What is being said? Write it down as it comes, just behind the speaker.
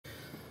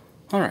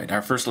Alright,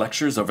 our first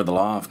lecture is over the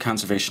law of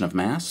conservation of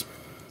mass.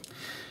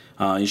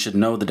 You should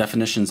know the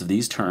definitions of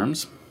these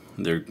terms.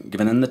 They're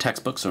given in the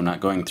textbook, so I'm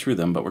not going through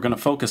them, but we're going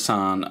to focus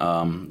on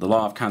the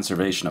law of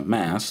conservation of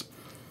mass.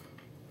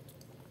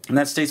 And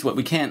that states what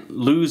we can't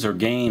lose or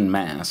gain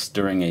mass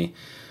during a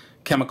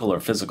chemical or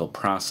physical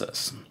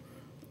process.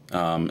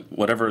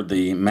 Whatever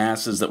the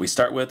mass is that we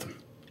start with,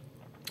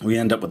 we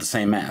end up with the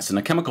same mass. In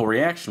a chemical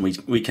reaction,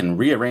 we can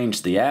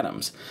rearrange the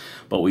atoms,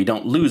 but we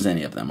don't lose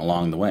any of them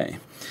along the way.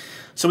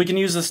 So we can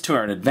use this to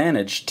our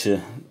advantage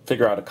to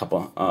figure out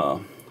a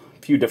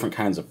few different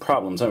kinds of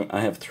problems. I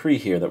have three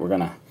here that we're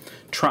going to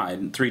try,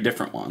 three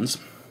different ones.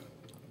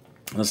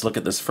 Let's look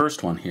at this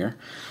first one here.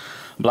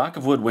 A block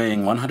of wood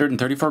weighing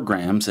 134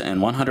 grams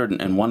and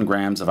 101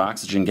 grams of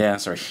oxygen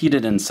gas are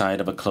heated inside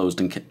of a closed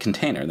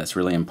container. That's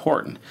really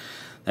important.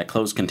 That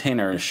closed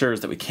container assures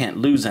that we can't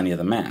lose any of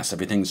the mass.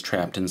 Everything's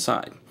trapped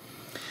inside.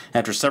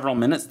 After several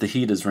minutes, the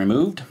heat is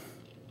removed,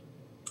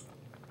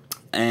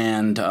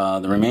 and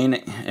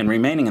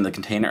remaining in the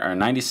container are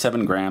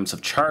 97 grams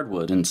of charred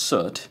wood and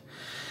soot,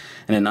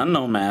 and an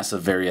unknown mass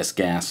of various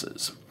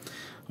gases.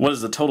 What is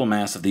the total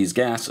mass of these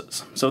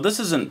gases? So this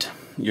isn't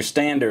your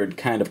standard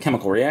kind of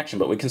chemical reaction,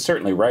 but we can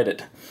certainly write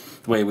it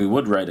the way we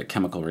would write a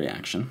chemical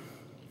reaction.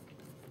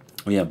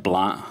 We have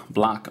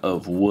block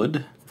of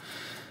wood.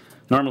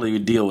 Normally we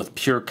deal with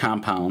pure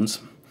compounds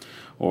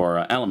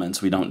or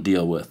elements. We don't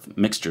deal with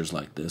mixtures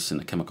like this in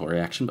a chemical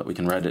reaction, but we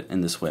can write it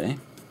in this way.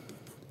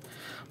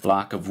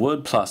 Block of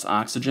wood plus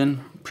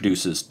oxygen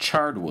produces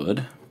charred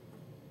wood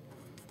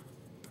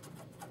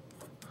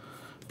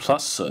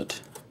plus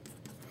soot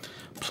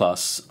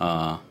plus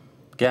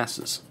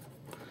gases.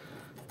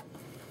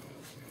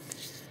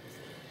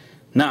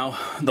 Now,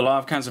 the law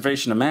of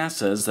conservation of mass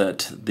says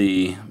that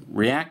the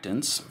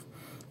reactants,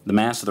 the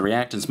mass of the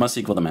reactants must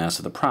equal the mass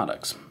of the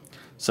products.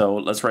 So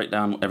let's write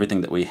down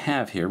everything that we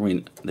have here.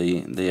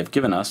 They have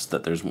given us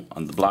that there's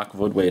the block of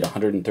wood weighed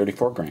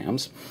 134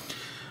 grams.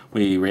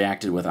 We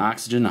reacted with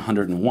oxygen,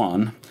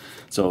 101.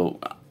 So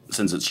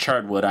since it's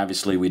charred wood,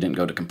 obviously we didn't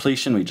go to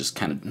completion. We just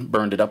kind of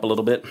burned it up a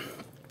little bit.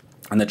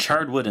 And the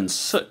charred wood and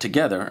soot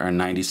together are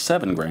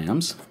 97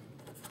 grams.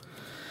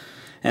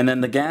 And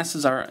then the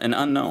gases are an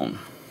unknown.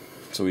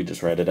 So we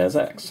just write it as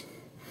X.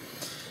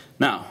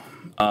 Now,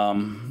 the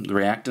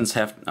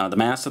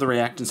mass of the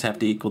reactants have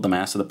to equal the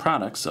mass of the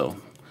product. So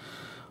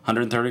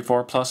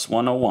 134 plus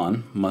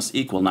 101 must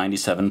equal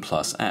 97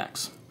 plus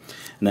X.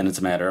 And then it's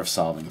a matter of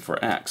solving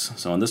for X.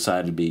 So on this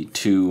side it would be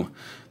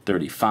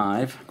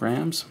 235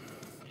 grams,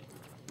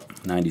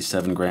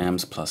 97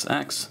 grams plus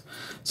X.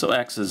 So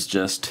X is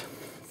just,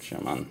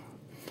 I'm on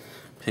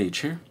page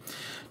here,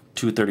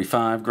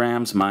 235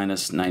 grams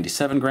minus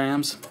 97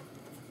 grams.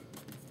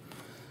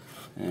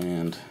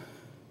 And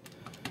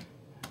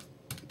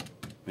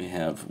we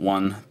have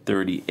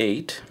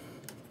 138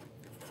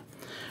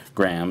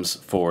 grams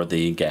for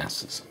the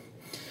gases.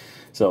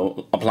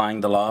 So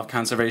applying the law of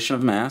conservation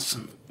of mass,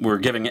 we're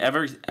given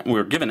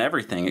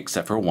everything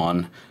except for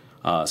one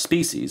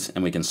species,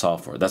 and we can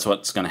solve for it. That's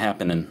what's going to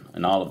happen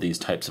in all of these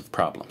types of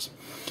problems.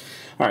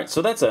 All right,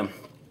 so that's a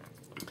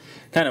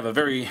kind of a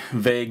very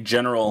vague,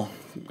 general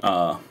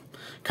kind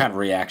of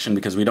reaction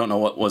because we don't know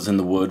what was in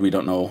the wood. We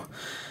don't know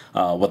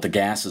what the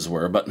gases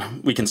were, but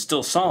we can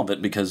still solve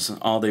it because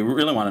all they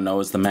really want to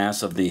know is the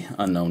mass of the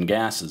unknown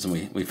gases,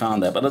 and we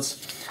found that. But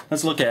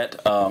let's look at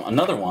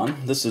another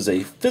one. This is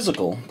a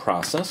physical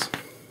process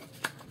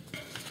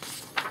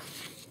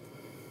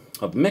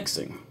of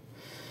mixing.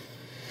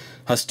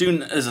 A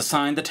student is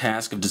assigned the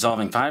task of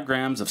dissolving 5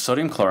 grams of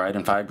sodium chloride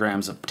and 5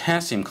 grams of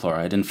potassium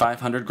chloride in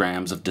 500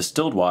 grams of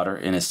distilled water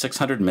in a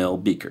 600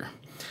 ml beaker.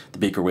 The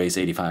beaker weighs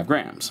 85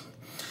 grams.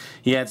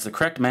 He adds the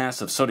correct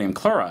mass of sodium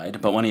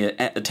chloride, but when he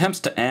attempts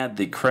to add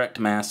the correct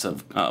mass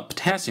of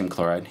potassium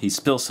chloride, he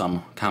spills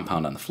some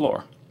compound on the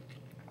floor.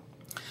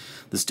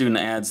 The student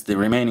adds the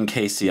remaining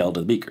KCl to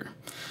the beaker.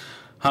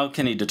 How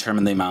can he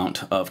determine the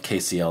amount of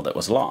KCl that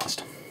was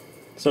lost?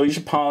 So you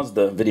should pause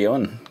the video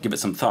and give it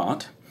some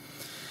thought.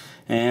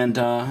 And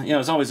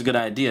it's always a good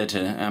idea to,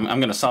 I'm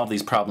going to solve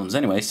these problems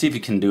anyway, see if you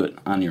can do it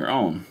on your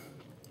own,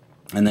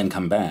 and then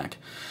come back.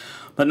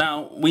 But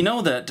now, we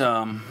know that,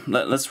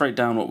 let's write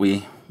down what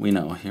we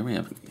know. Here we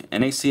have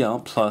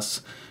NaCl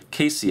plus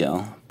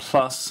KCl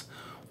plus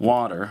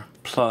water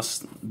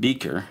plus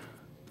beaker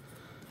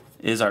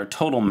is our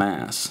total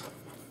mass.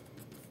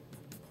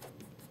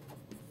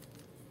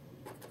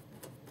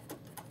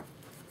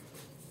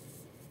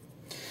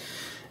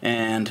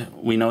 And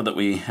we know that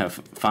we have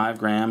 5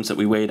 grams that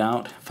we weighed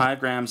out. 5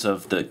 grams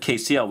of the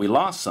KCl, we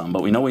lost some,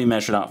 but we know we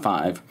measured out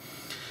 5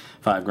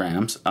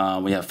 grams.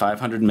 We have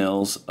 500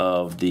 mils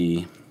of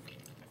the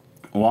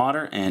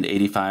water and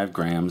 85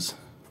 grams,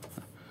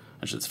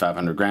 actually it's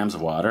 500 grams of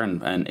water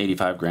and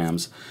 85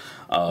 grams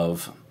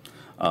of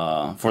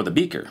for the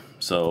beaker.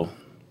 So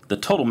the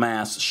total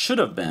mass should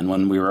have been,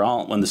 when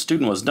the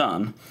student was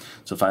done,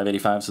 so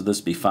 585, so this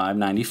would be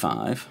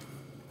 595.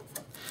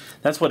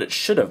 That's what it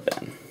should have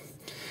been.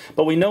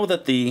 But we know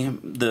that the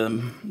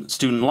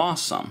student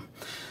lost some.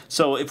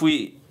 So if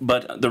we,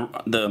 but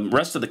the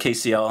rest of the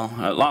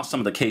KCl, lost some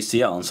of the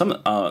KCl,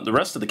 and the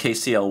rest of the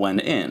KCl went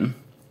in,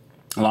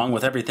 along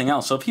with everything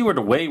else. So if he were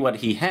to weigh what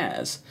he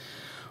has,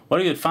 what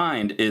he would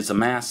find is a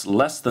mass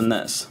less than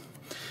this,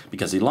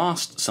 because he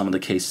lost some of the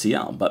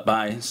KCl. But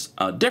by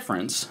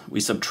difference,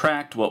 we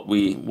subtract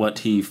what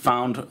he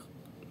found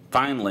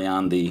finally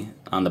on the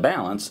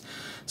balance,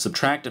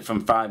 subtract it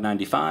from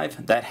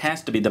 595. That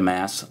has to be the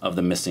mass of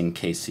the missing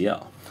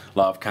KCl.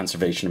 Law of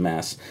conservation of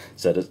mass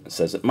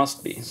says it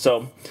must be.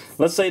 So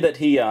let's say that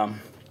he,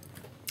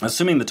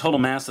 assuming the total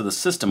mass of the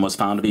system was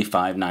found to be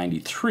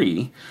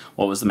 593,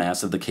 what was the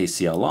mass of the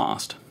KCl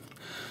lost?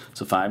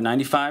 So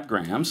 595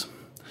 grams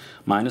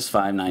minus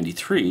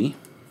 593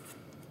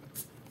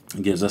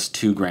 gives us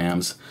 2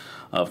 grams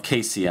of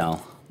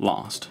KCl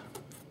lost.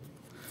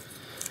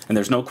 And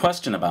there's no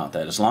question about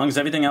that. As long as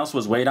everything else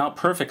was weighed out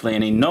perfectly,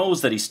 and he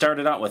knows that he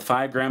started out with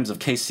 5 grams of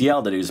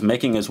KCl that he was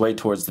making his way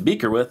towards the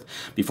beaker with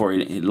before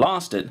he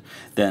lost it,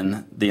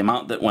 then the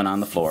amount that went on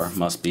the floor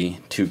must be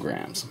 2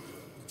 grams.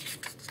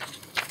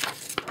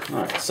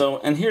 Alright, so,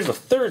 and here's a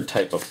third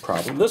type of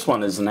problem. This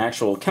one is an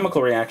actual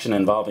chemical reaction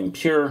involving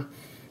pure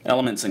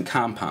elements and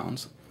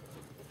compounds,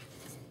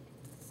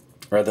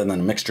 rather than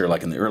a mixture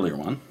like in the earlier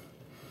one.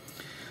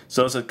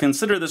 So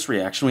consider this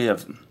reaction. We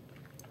have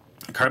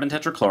carbon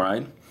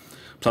tetrachloride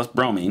plus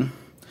bromine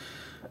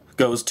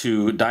goes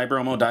to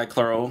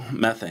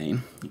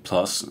dibromo-dichloromethane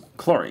plus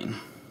chlorine.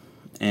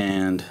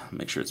 And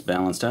make sure it's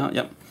balanced out.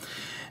 Yep.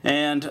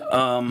 And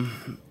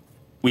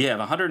we have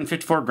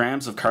 154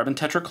 grams of carbon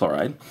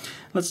tetrachloride.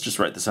 Let's just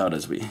write this out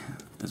as we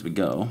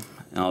go.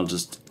 And I'm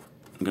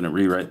going to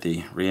rewrite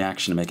the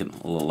reaction to make it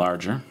a little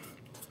larger,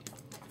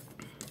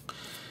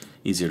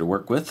 easier to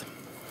work with.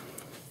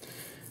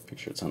 Make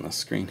sure it's on the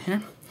screen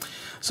here.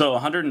 So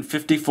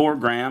 154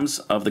 grams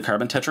of the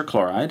carbon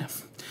tetrachloride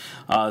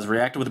is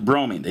reacted with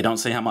bromine. They don't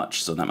say how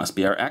much, so that must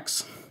be our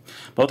X.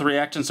 Both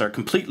reactants are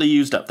completely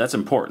used up. That's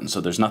important,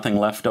 so there's nothing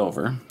left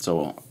over.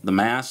 So the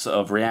mass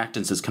of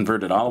reactants is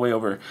converted all the way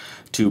over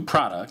to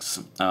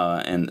products,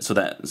 and so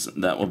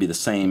that will be the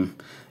same,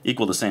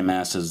 equal the same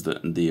mass as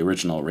the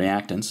original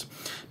reactants.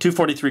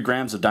 243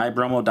 grams of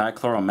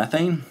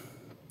dibromo-dichloromethane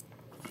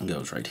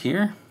goes right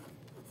here.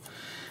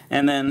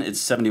 And then it's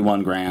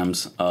 71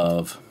 grams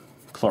of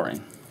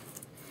chlorine.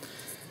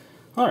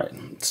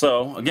 Alright,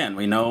 so again,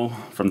 we know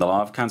from the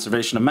law of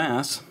conservation of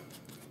mass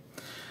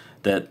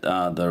that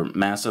the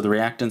mass of the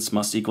reactants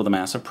must equal the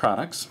mass of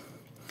products.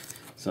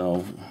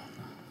 So,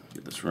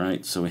 get this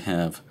right, so we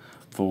have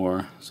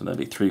 4, so that'd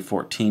be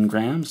 314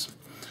 grams,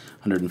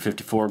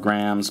 154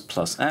 grams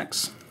plus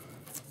X,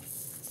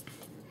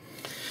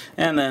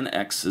 and then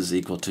X is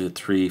equal to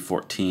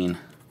 314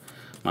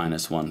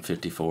 minus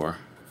 154.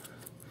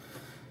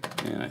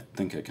 And I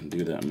think I can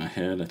do that in my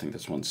head. I think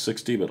that's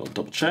 160, but I'll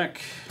double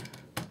check.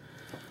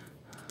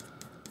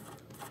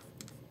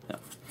 Yeah.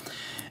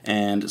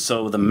 And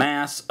so the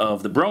mass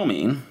of the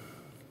bromine,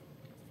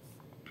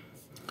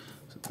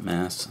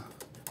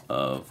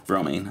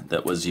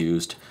 that was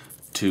used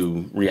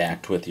to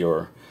react with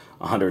your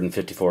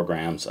 154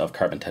 grams of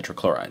carbon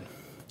tetrachloride.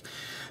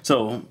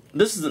 So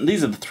these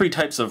are the 3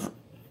 types of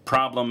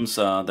problems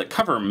that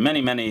cover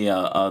many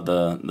of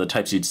the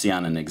types you'd see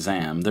on an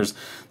exam. There's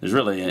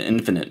really an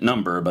infinite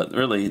number, but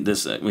really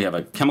we have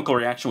a chemical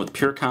reaction with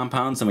pure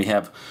compounds, and we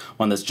have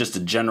one that's just a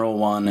general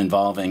one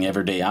involving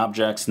everyday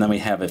objects, and then we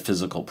have a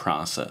physical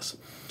process.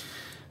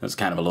 It's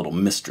kind of a little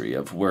mystery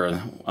of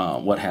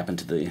what happened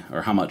to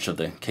or how much of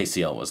the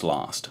KCl was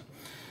lost.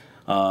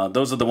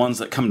 Those are the ones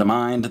that come to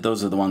mind.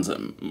 Those are the ones that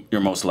you're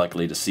most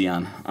likely to see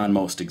on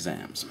most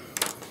exams.